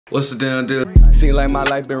What's the damn deal? Seem like my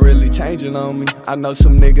life been really changing on me. I know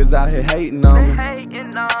some niggas out here hating on me.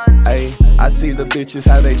 Ayy, I see the bitches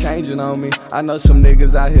how they changing on me. I know some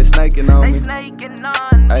niggas out here snaking on me.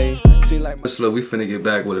 Ayy, seem like look, we finna get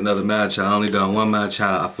back with another Madchild. I only done one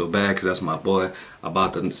Madchild. I feel bad cause that's my boy. I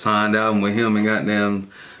about to sign the album with him and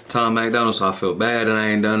goddamn Tom McDonald, so I feel bad that I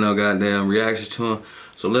ain't done no goddamn reactions to him.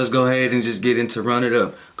 So let's go ahead and just get into Run It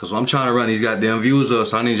Up. Cause I'm trying to run these goddamn views up,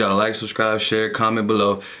 so I need y'all to like, subscribe, share, comment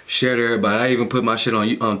below, share to everybody. I even put my shit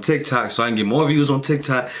on TikTok so I can get more views on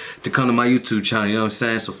TikTok to come to my YouTube channel, you know what I'm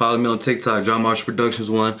saying? So follow me on TikTok, John Marshall Productions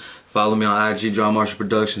 1. Follow me on IG, John Marshall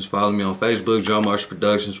Productions. Follow me on Facebook, John Marshall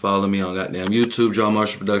Productions. Follow me on goddamn YouTube, John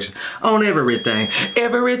Marshall Productions. On everything.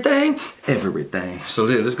 So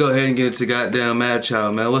let's go ahead and get into goddamn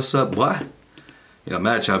Madchild, man. What's up, boy? You know,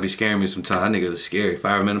 Madchild be scaring me sometimes. That nigga is scary.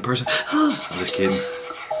 Fireman in person. I'm just kidding.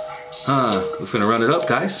 We finna run it up,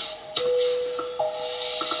 guys.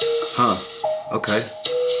 Okay.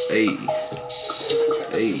 Hey.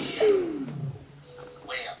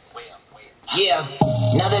 Yeah,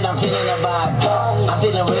 now that I'm feeling the vibe, I'm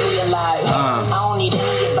feeling really alive. I don't need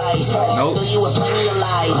any advice. Nope. Do you with plenty of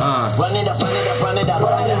lies. Run it up, run it up, run it up.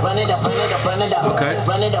 Run it up, run it up, run it up. Okay.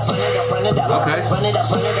 Run it up, run it up, run it up. Okay. Run it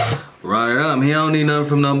up, run it up. Run it up. He don't need nothing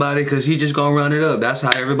from nobody because he just gonna run it up. That's how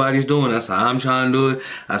everybody's doing. That's how I'm trying to do it.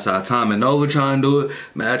 That's how Tom and Nova trying to do it.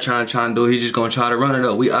 Matt trying to do it. He's just gonna try to run it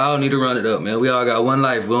up. We all need to run it up, man. We all got one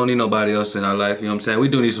life. We don't need nobody else in our life. You know what I'm saying? We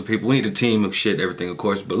do need some people. We need a team of shit, everything, of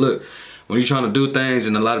course. But look, when you're trying to do things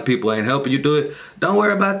and a lot of people ain't helping you do it, don't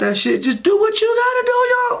worry about that shit. Just do what you gotta do,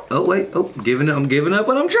 y'all. Oh, wait. Oh, I'm giving up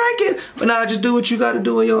what I'm drinking. But now just do what you gotta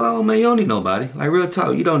do on your own, man. You don't need nobody. Like, real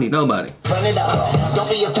talk, you don't need nobody. Run it up. Don't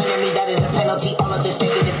be a friend of me. That is a penalty. All of this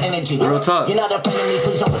negative energy. Real talk. You're not a friend of me.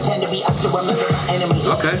 Please don't pretend to be. I still remember my enemies.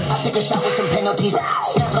 Okay. I take a shot with some penalties.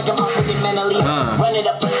 Snap like I'm off with it mentally. Run it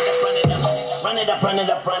up, run it up, run it up. Run it up, run it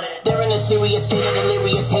up, run it. They're in a serious state of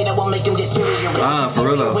delirious hate. I will make them deteriorate. For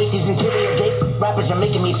real. Wait, these interior gate rappers are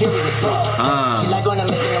making me furious, bro. She like when I'm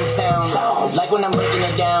making them sound. Like when I'm breaking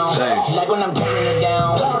it down. She like when I'm tearing it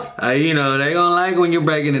down. You know, they gonna like when you're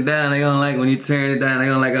breaking it down. They gonna like when you tearing it down. They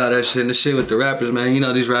gonna like all that shit. And the shit with the rappers, man. You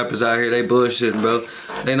know, these rappers out here, they bullshitting, bro.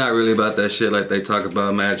 They not really about that shit like they talk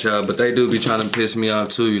about Madchild. But they do be trying to piss me off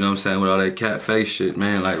too, you know what I'm saying? With all that cat face shit,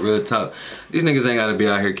 man. Like, real talk. These niggas ain't gotta be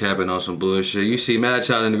out here capping on some bullshit. You see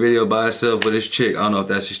Madchild in the video by himself with his chick. I don't know if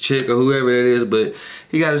that's his chick or whoever it is, but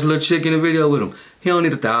he got his little chick in the video with him. He don't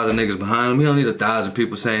need 1,000 niggas behind him. He don't need 1,000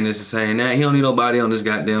 people saying this and saying that. He don't need nobody on this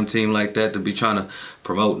goddamn team like that to be trying to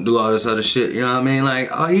promote and do all this other shit. You know what I mean?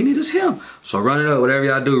 Like, all he need is him. So run it up. Whatever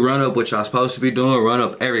y'all do, run up what y'all supposed to be doing. Run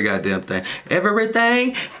up every goddamn thing.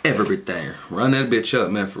 Everything. Run that bitch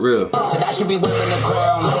up, man, for real. Said I should be wearing the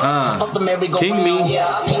crown. Of the merry-go-round. King me.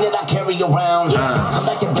 Yeah, king that I carry around. Come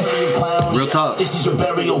back and bury your clown. Real talk. This is your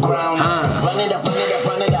burial ground. Run it up, run it up,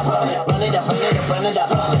 run it up. Run it up, run it up, run it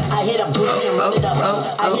up. I hit up Bluey and run it up.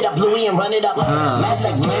 I hit up Bluey and run it up. Mad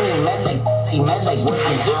like money, mad like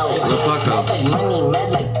working out. Real talk though.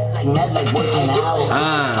 Mad like money, mad like working out.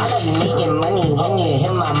 I like making money when you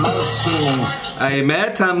hear my mouth screaming. Hey,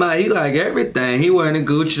 Matt talking about he like everything. He wearing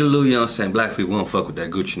the Gucci, the Louis, you know what I'm saying? Black people won't fuck with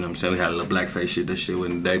that Gucci, you know what I'm saying? We had a little blackface shit, that shit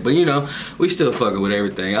wasn't the day. But you know, we still fucking with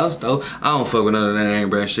everything else though. I don't fuck with none of that name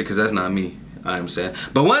brand shit because that's not me. I'm saying.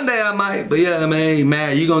 But one day I might. But yeah, man,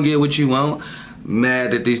 Matt, you gonna get what you want. Mad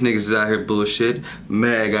that these niggas is out here bullshit.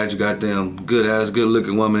 Mad got you goddamn good ass, good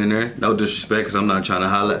looking woman in there. No disrespect, cause I'm not trying to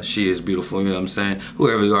holla. She is beautiful, you know what I'm saying?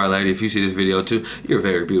 Whoever you are, lady, if you see this video too, you're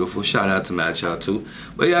very beautiful. Shout out to Madchild too.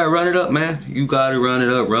 But yeah, run it up, man. You gotta run it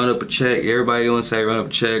up. Run up a check. Everybody wanna say run up a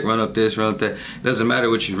check, run up this, run up that. It doesn't matter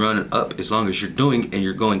what you're running up as long as you're doing and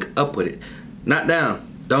you're going up with it. Not down.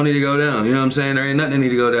 Don't need to go down, you know what I'm saying? There ain't nothing that need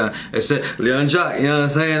to go down. Except Leon Jock, you know what I'm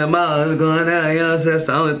saying? The mile is going down, you know what I'm saying? That's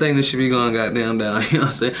the only thing that should be going goddamn down, you know what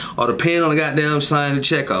I'm saying? Or the pen on the goddamn sign the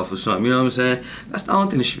check off or something, you know what I'm saying? That's the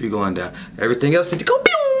only thing that should be going down. Everything else needs to go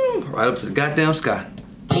boom, right up to the goddamn sky.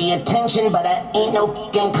 Pay attention, but I ain't no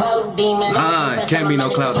fucking cloud demon. Can't be no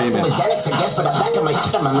cloud demon. But the back of my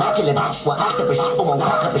shit, I'm immaculate. Well, after the shit, but won't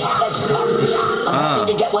crack up a shit. I just love this. I'm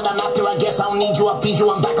happy to get what I'm after. I guess I don't need you. I'll feed you.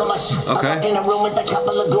 I'm back on my shit. Okay. I'm back in a room with a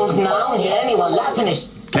couple of goons. Now I don't hear anyone laughing at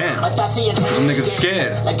shit. Can't. Them niggas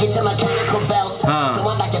scared. Like it's a mechanical belt. So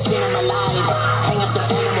I'm back to skin them alive. Hang up the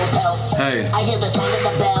animal pelts. Hey. I hear the sound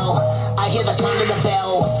of the bell. I hear the sound of the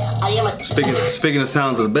bell. I am a Speaking of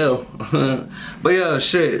sounds of the bell. But yeah,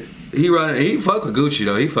 shit. He fuck with Gucci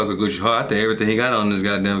though. He fuck with Gucci hard. I think everything he got on this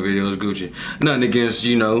goddamn video is Gucci. Nothing against,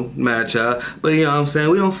 you know, Madchild. But you know what I'm saying?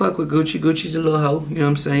 We don't fuck with Gucci. Gucci's a little hoe. You know what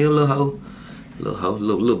I'm saying? You're a little hoe. Little hoe,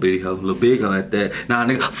 little bitty hoe, little big hoe at that. Nah,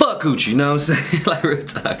 nigga, fuck Gucci, you know what I'm saying? Like, real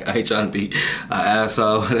talk, I ain't trying to be an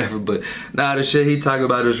asshole, whatever, but nah, the shit he talking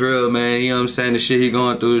about is real, man. You know what I'm saying? The shit he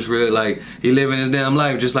going through is real. Like, he living his damn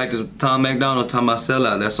life, just like the Tom McDonald talking about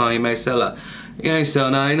sellout. That song he made, Sellout. He ain't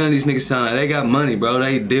selling out. Ain't none of these niggas selling out. They got money, bro.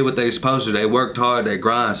 They did what they supposed to. They worked hard. They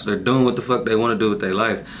grind. So they're doing what the fuck they want to do with their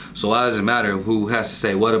life. So why does it matter who has to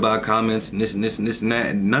say what about comments and this and this and this and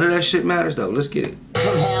that? None of that shit matters, though. Let's get it.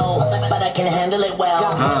 From hell, but I can handle it well.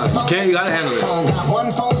 You can. You gotta handle it. Got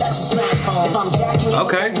one phone that's a smash phone. If I'm jacking you,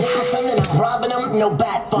 okay. Then I'm robbing them. No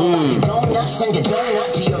bat phone. You don't nuts and you don't nut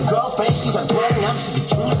to your girlfriend. She's a grown up. She could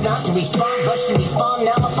choose not to respond, but she respond.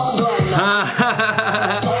 Now my phone blown up.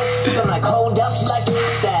 I'm like, hold up, she like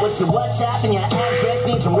that. What's your WhatsApp and your address?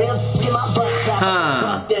 Need some real get my butt shot.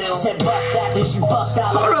 Bust down. She said bust that, then she bust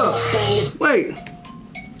out like a Mustang. Wait,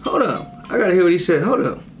 hold up. I gotta hear what he said. Hold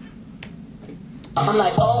up. I'm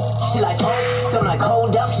like, oh, she like, oh. I'm like,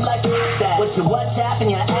 hold up, she like that. What's your WhatsApp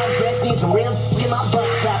and your address? Need some real get my butt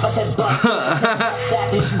slap. I said bust that,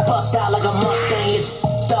 then she bust out like a Mustang. It's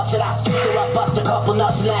stuff that I do. I bust a couple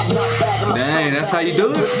nuts in that nut bag. Dang, that's how you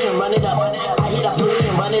do it? Run it up. I hit up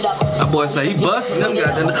and run it up. That boy say he busting them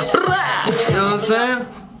goddamn. You know what I'm saying?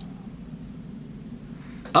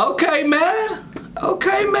 Okay, man.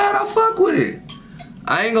 Okay, man. I fuck with it.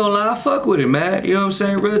 I ain't gonna lie, I fuck with it, man. You know what I'm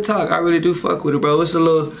saying? Real talk, I really do fuck with it, bro. It's a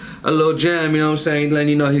little jam, you know what I'm saying? Letting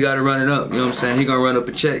you know he gotta run it up, you know what I'm saying? He gonna run up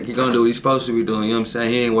a check, he gonna do what he's supposed to be doing, you know what I'm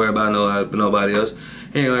saying? He ain't worried about nobody else.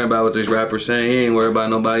 He ain't worried about what this rapper's saying. He ain't worried about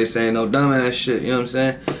nobody saying no dumbass shit, you know what I'm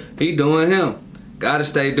saying? He doing him. Gotta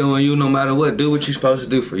stay doing you no matter what. Do what you're supposed to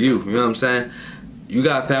do for you, you know what I'm saying? You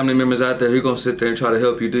got family members out there who gonna sit there and try to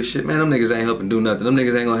help you do shit. Man, them niggas ain't helping do nothing. Them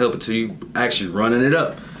niggas ain't gonna help until you actually running it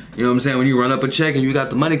up. You know what I'm saying? When you run up a check and you got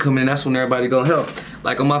the money coming in, that's when everybody gonna help.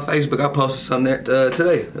 Like on my Facebook, I posted something that,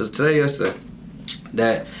 today. It was today, yesterday.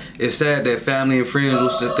 That it's sad that family and friends will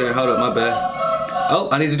sit there. Hold up, my bad. Oh,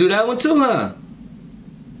 I need to do that one too, huh?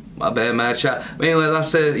 My bad, Madchild. But anyways, I've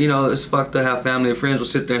said, you know, it's fucked up how family and friends will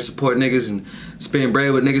sit there and support niggas and spend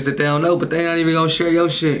bread with niggas that they don't know, but they not even gonna share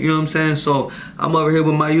your shit, you know what I'm saying? So I'm over here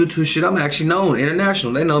with my YouTube shit. I'm actually known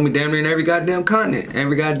international. They know me damn near in every goddamn continent,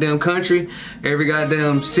 every goddamn country, every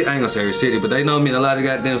goddamn city. I ain't gonna say every city, but they know me in a lot of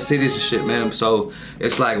goddamn cities and shit, man. So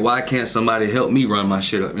it's like, why can't somebody help me run my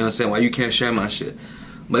shit up? You know what I'm saying? Why you can't share my shit?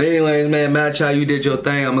 But anyways, man, Madchild, you did your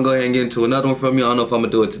thing. I'm gonna go ahead and get into another one from you. I don't know if I'm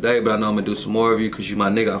gonna do it today, but I know I'm gonna do some more of you because you my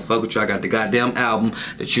nigga. I fuck with you. I got the goddamn album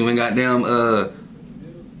that you ain't goddamn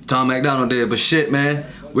Tom McDonald did. But shit, man,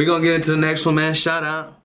 we gonna get into the next one, man. Shout out.